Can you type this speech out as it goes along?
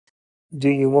Do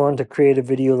you want to create a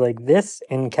video like this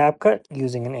in CapCut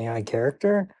using an AI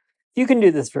character? You can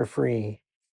do this for free.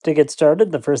 To get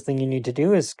started, the first thing you need to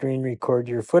do is screen record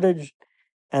your footage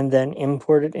and then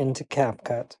import it into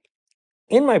CapCut.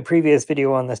 In my previous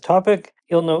video on this topic,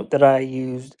 you'll note that I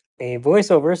used a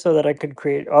voiceover so that I could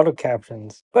create auto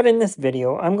captions. But in this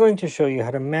video, I'm going to show you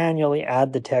how to manually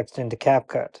add the text into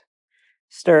CapCut.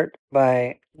 Start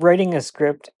by writing a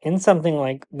script in something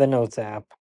like the Notes app,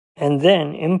 and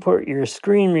then import your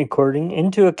screen recording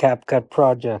into a CapCut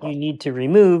project. You need to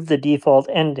remove the default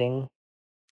ending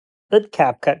that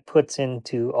CapCut puts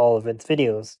into all of its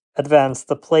videos. Advance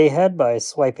the playhead by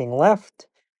swiping left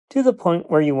to the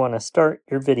point where you want to start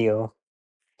your video.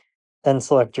 Then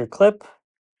select your clip,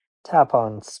 tap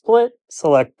on split,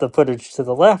 select the footage to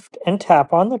the left, and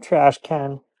tap on the trash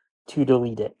can to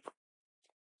delete it.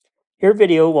 Your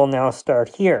video will now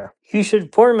start here. You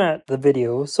should format the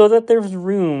video so that there's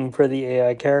room for the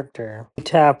AI character.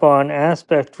 Tap on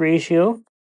aspect ratio,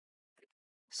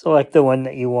 select the one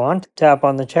that you want, tap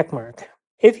on the check mark.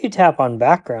 If you tap on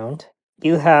background,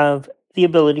 you have the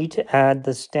ability to add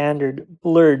the standard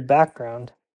blurred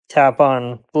background. Tap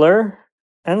on blur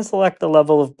and select the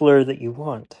level of blur that you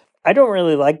want. I don't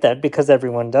really like that because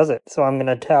everyone does it, so I'm going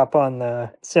to tap on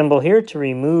the symbol here to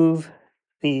remove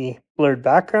the blurred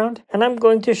background, and I'm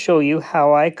going to show you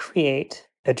how I create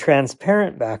a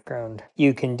transparent background.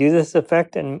 You can do this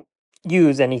effect and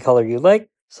use any color you like.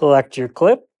 Select your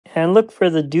clip and look for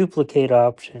the duplicate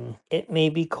option. It may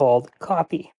be called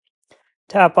copy.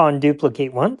 Tap on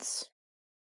duplicate once,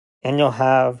 and you'll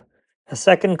have a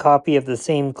second copy of the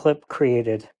same clip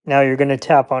created. Now you're going to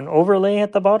tap on overlay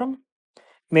at the bottom.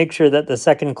 Make sure that the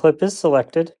second clip is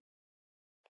selected.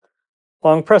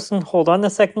 Long press and hold on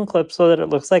the second clip so that it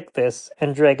looks like this,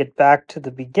 and drag it back to the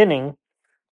beginning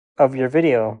of your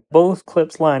video. Both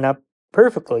clips line up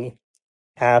perfectly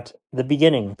at the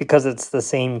beginning. Because it's the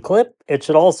same clip, it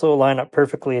should also line up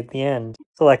perfectly at the end.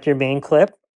 Select your main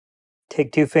clip,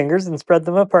 take two fingers and spread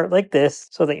them apart like this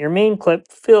so that your main clip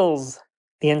fills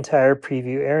the entire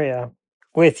preview area.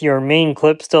 With your main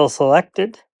clip still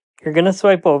selected, you're going to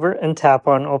swipe over and tap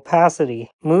on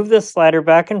opacity. Move the slider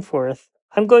back and forth.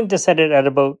 I'm going to set it at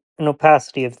about an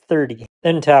opacity of 30.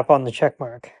 Then tap on the check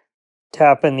mark.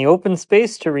 Tap in the open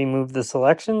space to remove the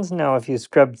selections. Now if you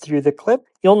scrub through the clip,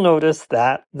 you'll notice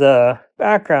that the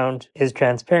background is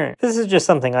transparent. This is just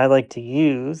something I like to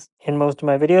use in most of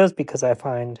my videos because I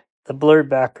find the blurred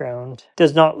background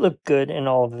does not look good in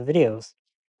all of the videos.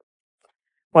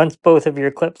 Once both of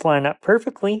your clips line up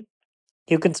perfectly,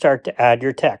 you can start to add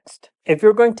your text. If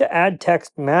you're going to add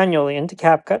text manually into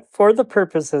CapCut for the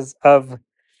purposes of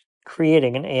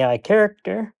creating an AI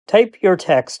character, type your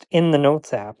text in the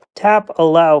Notes app. Tap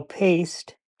Allow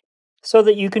Paste so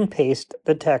that you can paste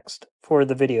the text for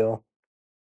the video.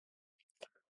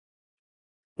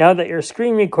 Now that your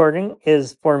screen recording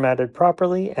is formatted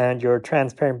properly and your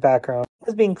transparent background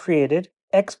has been created,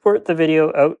 export the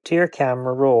video out to your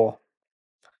camera roll.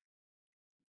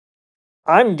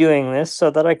 I'm doing this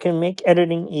so that I can make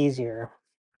editing easier.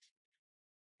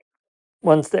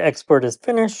 Once the export is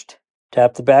finished,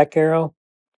 tap the back arrow,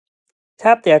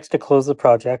 tap the X to close the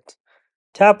project,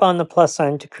 tap on the plus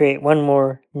sign to create one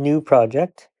more new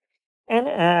project, and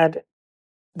add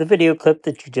the video clip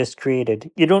that you just created.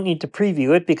 You don't need to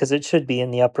preview it because it should be in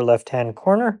the upper left-hand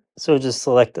corner, so just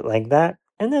select it like that,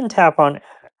 and then tap on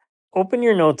Add. Open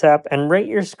your Notes app and write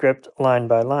your script line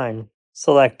by line.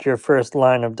 Select your first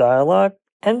line of dialogue,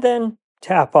 and then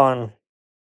tap on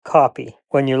Copy.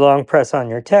 When you long press on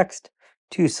your text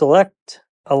to select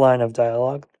a line of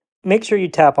dialogue, make sure you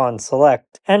tap on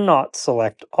Select and not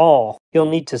Select All. You'll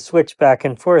need to switch back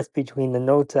and forth between the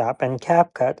Notes app and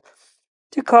CapCut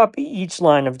to copy each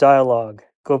line of dialogue.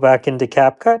 Go back into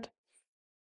CapCut.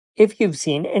 If you've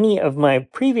seen any of my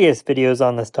previous videos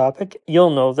on this topic, you'll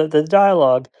know that the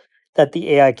dialogue that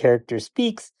the AI character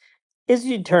speaks is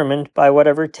determined by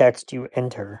whatever text you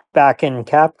enter. Back in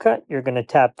CapCut, you're going to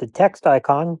tap the text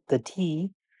icon, the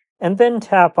T, and then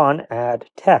tap on Add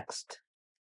Text.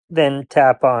 Then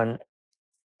tap on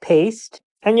Paste,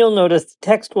 and you'll notice the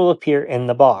text will appear in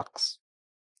the box.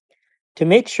 To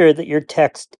make sure that your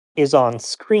text is on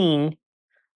screen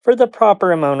for the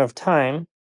proper amount of time,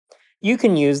 you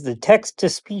can use the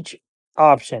text-to-speech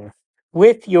option.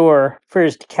 With your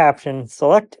first caption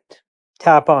selected,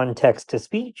 tap on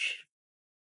text-to-speech.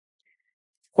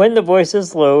 When the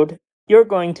voices load, you're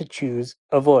going to choose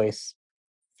a voice.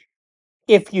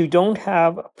 If you don't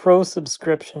have a Pro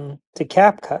subscription to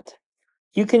CapCut,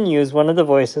 you can use one of the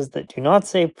voices that do not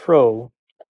say Pro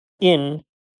in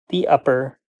the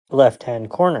upper left-hand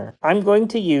corner. I'm going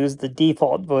to use the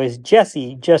default voice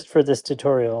Jesse just for this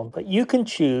tutorial, but you can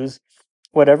choose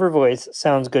whatever voice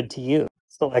sounds good to you.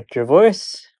 Select your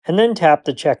voice, and then tap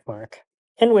the check mark,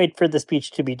 and wait for the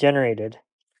speech to be generated.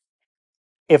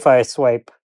 If I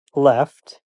swipe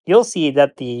left, you'll see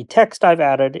that the text I've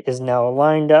added is now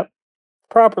lined up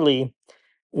properly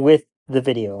with the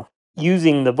video.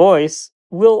 Using the voice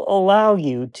will allow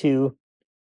you to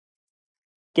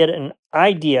get an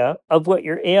idea of what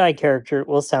your AI character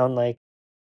will sound like.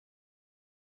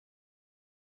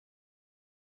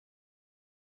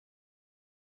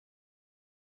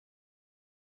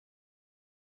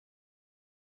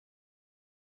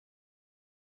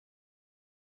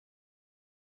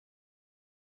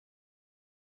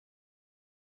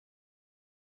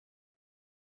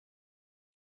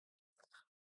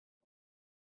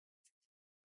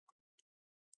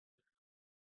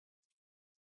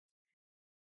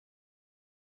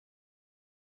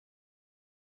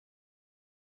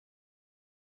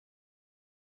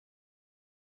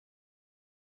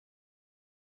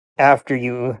 After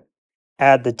you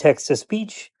add the text to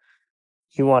speech,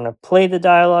 you want to play the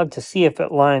dialogue to see if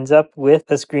it lines up with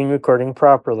the screen recording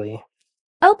properly.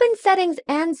 Open Settings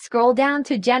and scroll down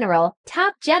to General,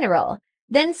 tap General,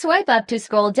 then swipe up to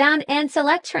scroll down and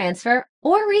select Transfer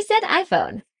or Reset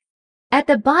iPhone. At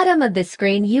the bottom of the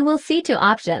screen, you will see two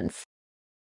options.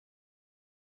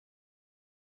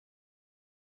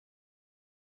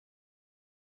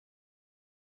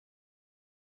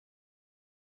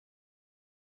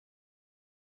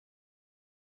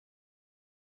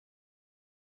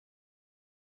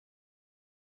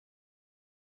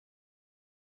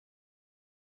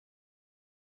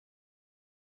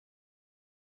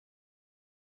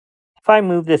 If I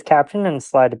move this caption and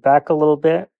slide it back a little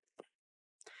bit,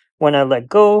 when I let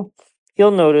go, you'll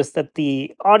notice that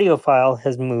the audio file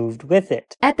has moved with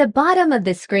it. At the bottom of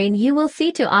the screen, you will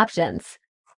see two options.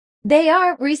 They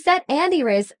are Reset and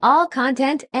Erase all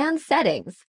content and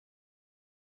settings.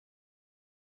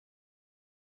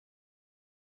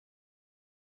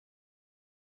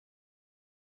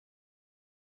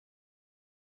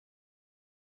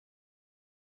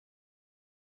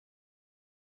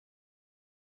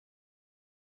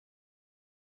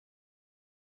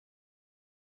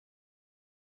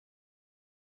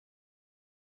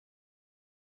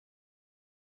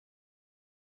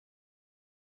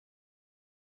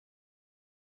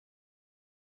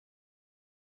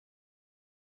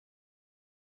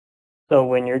 So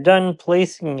when you're done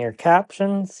placing your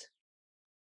captions,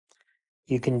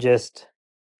 you can just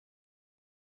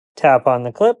tap on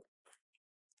the clip,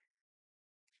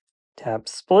 tap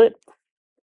split,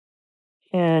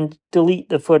 and delete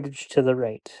the footage to the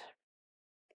right.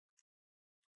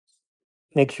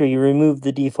 Make sure you remove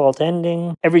the default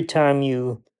ending. Every time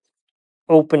you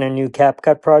open a new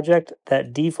CapCut project,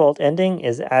 that default ending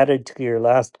is added to your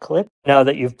last clip. Now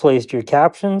that you've placed your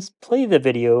captions, play the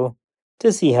video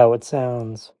to see how it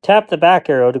sounds. Tap the back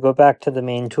arrow to go back to the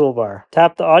main toolbar.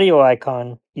 Tap the audio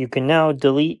icon. You can now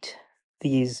delete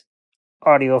these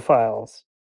audio files.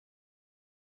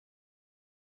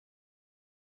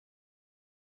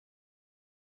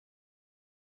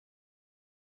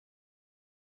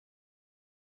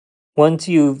 Once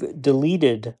you've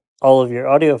deleted all of your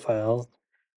audio files,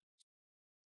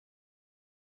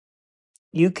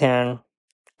 you can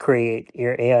create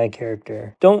your AI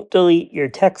character. Don't delete your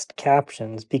text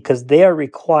captions because they are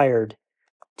required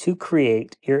to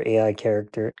create your AI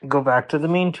character. Go back to the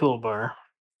main toolbar.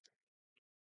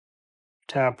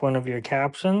 Tap one of your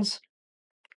captions.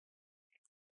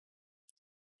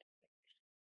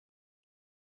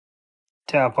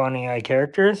 Tap on AI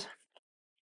characters.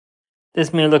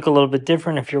 This may look a little bit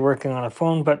different if you're working on a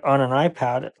phone, but on an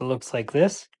iPad, it looks like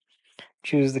this.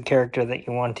 Choose the character that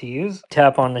you want to use.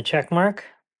 Tap on the check mark.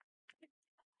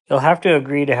 You'll have to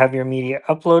agree to have your media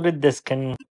uploaded. This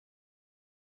can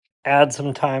add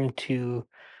some time to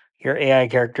your AI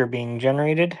character being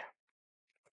generated.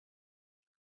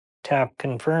 Tap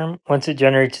confirm. Once it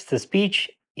generates the speech,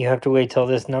 you have to wait till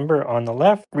this number on the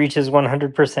left reaches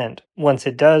 100%. Once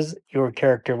it does, your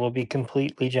character will be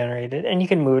completely generated, and you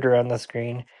can move it around the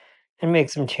screen and make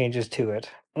some changes to it.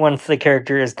 Once the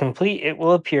character is complete, it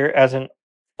will appear as an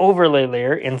overlay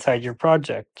layer inside your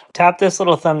project. Tap this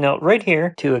little thumbnail right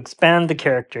here to expand the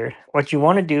character. What you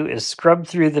want to do is scrub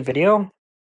through the video.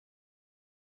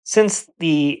 Since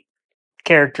the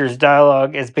character's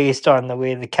dialogue is based on the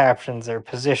way the captions are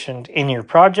positioned in your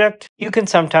project, you can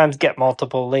sometimes get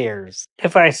multiple layers.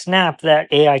 If I snap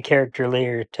that AI character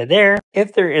layer to there,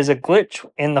 if there is a glitch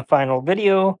in the final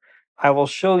video, I will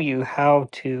show you how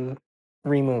to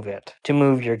remove it. To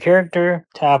move your character,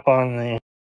 tap on the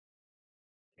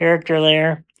character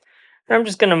layer. I'm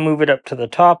just going to move it up to the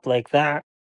top like that.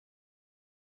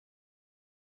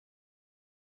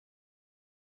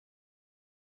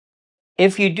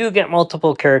 If you do get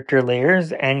multiple character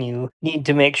layers and you need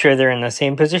to make sure they're in the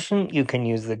same position, you can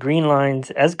use the green lines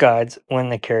as guides when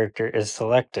the character is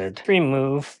selected.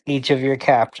 Remove each of your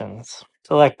captions.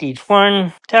 Select each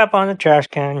one, tap on the trash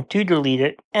can to delete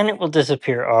it, and it will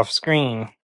disappear off screen.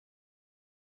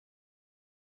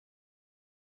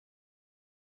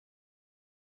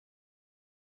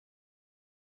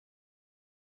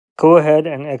 Go ahead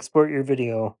and export your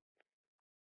video.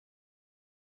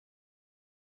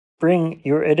 Bring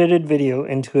your edited video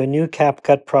into a new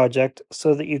CapCut project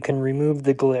so that you can remove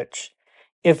the glitch,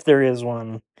 if there is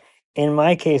one. In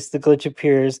my case, the glitch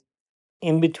appears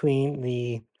in between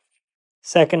the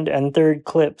second and third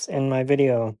clips in my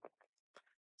video.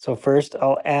 So first,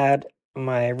 I'll add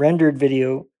my rendered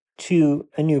video to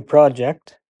a new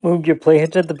project. Move your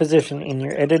playhead to the position in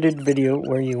your edited video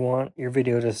where you want your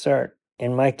video to start.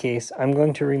 In my case, I'm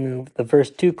going to remove the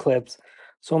first two clips,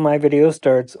 so my video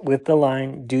starts with the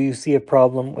line, "Do you see a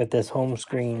problem with this home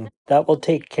screen?" That will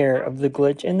take care of the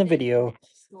glitch in the video,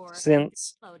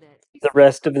 since the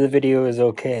rest of the video is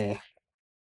okay.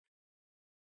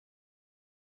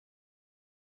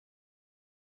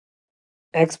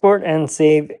 Export and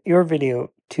save your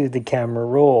video to the camera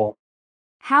roll.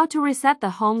 How to reset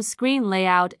the home screen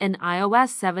layout in iOS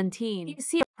 17. You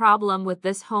see a problem with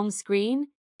this home screen?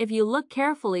 If you look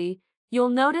carefully, you'll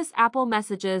notice Apple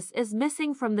Messages is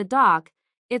missing from the dock.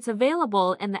 It's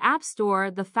available in the App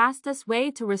Store. The fastest way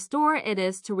to restore it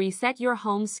is to reset your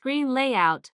home screen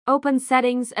layout. Open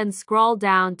Settings and scroll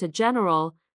down to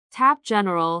General. Tap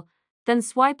General, then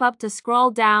swipe up to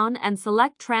scroll down and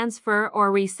select Transfer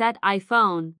or Reset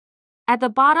iPhone. At the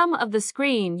bottom of the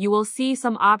screen, you will see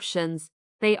some options.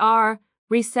 They are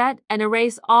Reset and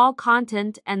erase all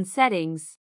content and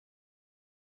settings.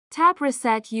 Tap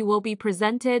Reset. You will be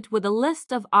presented with a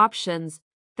list of options.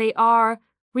 They are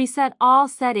Reset all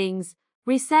settings,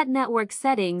 Reset network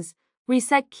settings,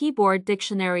 Reset keyboard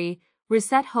dictionary,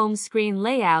 Reset home screen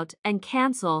layout, and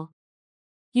Cancel.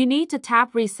 You need to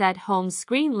tap Reset home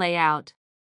screen layout.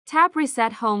 Tap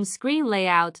Reset home screen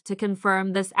layout to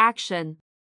confirm this action.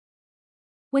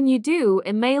 When you do,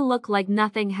 it may look like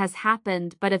nothing has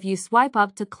happened, but if you swipe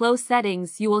up to close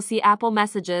settings, you will see Apple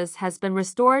Messages has been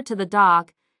restored to the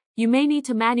dock. You may need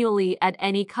to manually add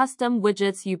any custom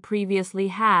widgets you previously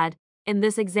had. In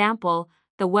this example,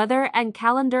 the weather and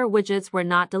calendar widgets were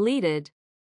not deleted.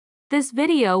 This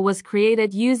video was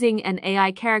created using an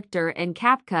AI character in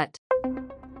CapCut.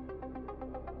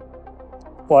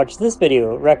 Watch this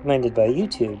video recommended by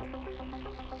YouTube.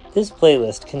 This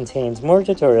playlist contains more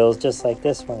tutorials just like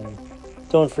this one.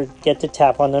 Don't forget to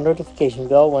tap on the notification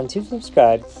bell once you've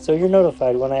subscribed so you're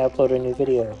notified when I upload a new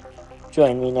video.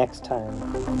 Join me next time.